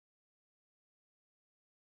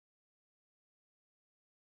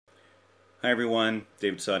Hi everyone,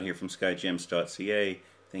 David Sod here from Skyjems.ca.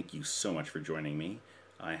 Thank you so much for joining me.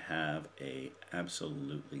 I have a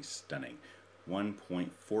absolutely stunning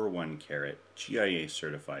 1.41 carat GIA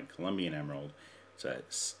certified Colombian emerald. It's a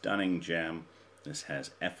stunning gem. This has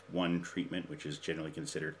F1 treatment, which is generally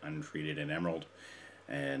considered untreated in emerald,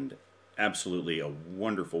 and absolutely a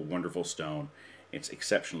wonderful, wonderful stone. It's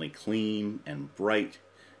exceptionally clean and bright,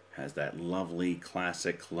 has that lovely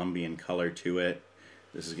classic Colombian color to it.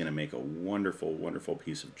 This is going to make a wonderful, wonderful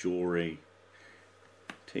piece of jewelry.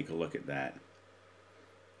 Take a look at that.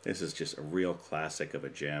 This is just a real classic of a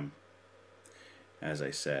gem. As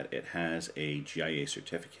I said, it has a GIA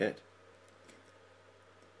certificate.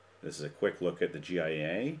 This is a quick look at the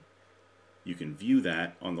GIA. You can view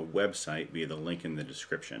that on the website via the link in the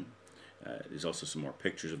description. There's also some more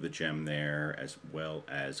pictures of the gem there, as well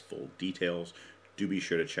as full details. Do be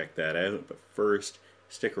sure to check that out, but first,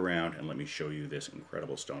 stick around and let me show you this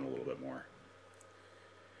incredible stone a little bit more.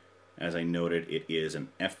 As I noted, it is an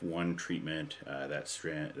F1 treatment. That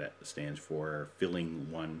stands for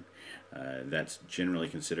filling 1. That's generally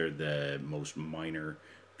considered the most minor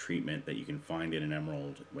treatment that you can find in an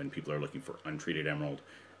emerald. When people are looking for untreated emerald,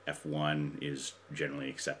 F1 is generally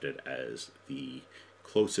accepted as the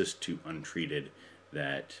closest to untreated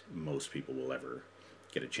that most people will ever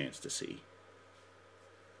get a chance to see.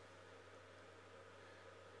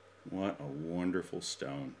 What a wonderful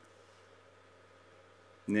stone.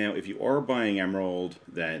 Now, if you are buying emerald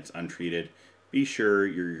that's untreated, be sure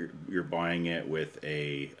you're buying it with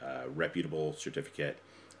a reputable certificate.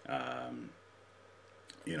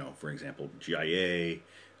 You know, for example, GIA,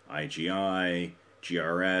 IGI,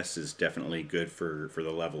 GRS is definitely good for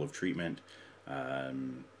the level of treatment.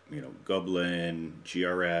 You know, Goblin,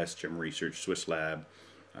 GRS, Gem Research, Swiss Lab.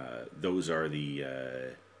 Those are the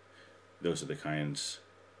kinds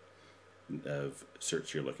of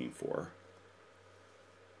certs you're looking for.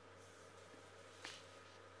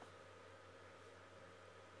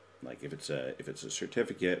 Like if it's a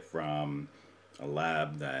certificate from a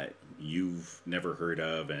lab that you've never heard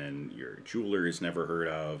of and your jeweler has never heard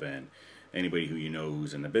of and anybody who you know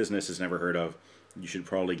who's in the business has never heard of, you should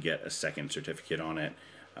probably get a second certificate on it.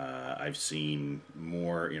 I've seen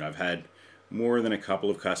more, I've had more than a couple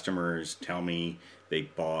of customers tell me they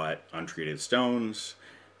bought untreated stones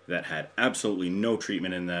that had absolutely no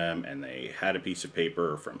treatment in them, and they had a piece of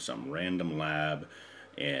paper from some random lab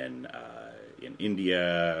in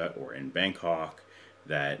India or in Bangkok.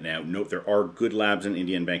 That, now note, there are good labs in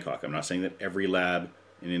India and Bangkok. I'm not saying that every lab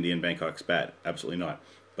in India and Bangkok is bad, absolutely not.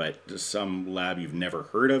 But some lab you've never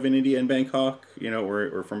heard of in India and Bangkok,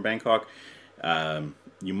 or from Bangkok,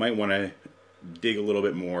 you might want to dig a little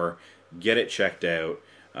bit more, get it checked out.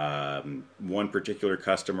 One particular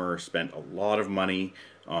customer spent a lot of money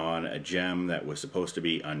on a gem that was supposed to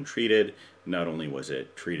be untreated. Not only was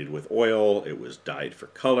it treated with oil, it was dyed for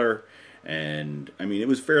color, and I mean, it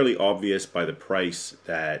was fairly obvious by the price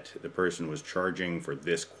that the person was charging for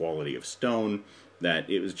this quality of stone that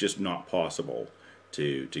it was just not possible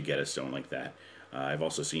to get a stone like that. I've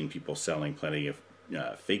also seen people selling plenty of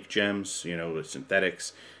fake gems, with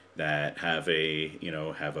synthetics, that have a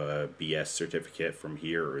BS certificate from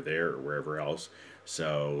here or there or wherever else.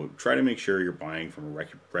 So try to make sure you're buying from a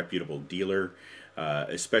reputable dealer,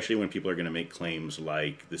 especially when people are going to make claims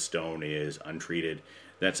like the stone is untreated.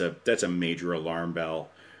 That's a major alarm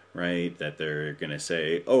bell, right? That they're going to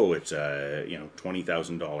say, oh, it's a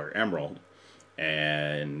 $20,000 emerald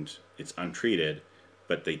and it's untreated,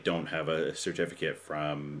 but they don't have a certificate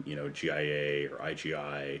from GIA or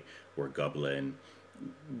IGI or Goblin.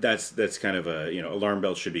 That's kind of a alarm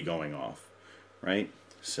bell should be going off, right?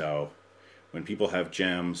 So when people have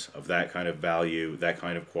gems of that kind of value, that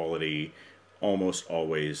kind of quality, almost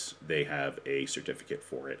always they have a certificate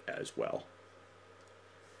for it as well.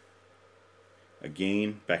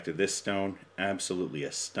 Again, back to this stone, absolutely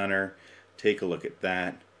a stunner. Take a look at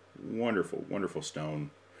that. Wonderful, wonderful stone.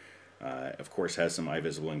 Of course, has some eye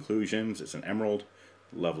visible inclusions. It's an emerald.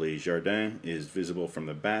 Lovely jardin is visible from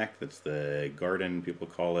the back. That's the garden, people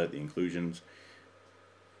call it, the inclusions.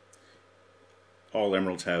 All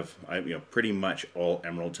emeralds have, pretty much all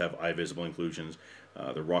emeralds have eye visible inclusions.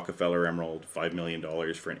 The Rockefeller emerald, $5 million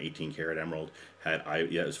for an 18 karat emerald, had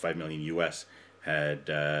it was $5 million US, had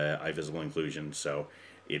eye visible inclusions. So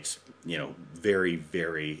it's very,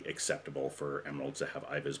 very acceptable for emeralds to have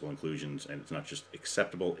eye visible inclusions, and it's not just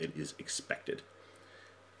acceptable, it is expected.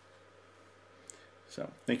 So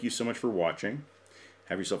thank you so much for watching.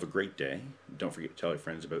 Have yourself a great day. Don't forget to tell your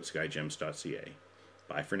friends about Skyjems.ca.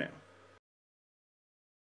 Bye for now.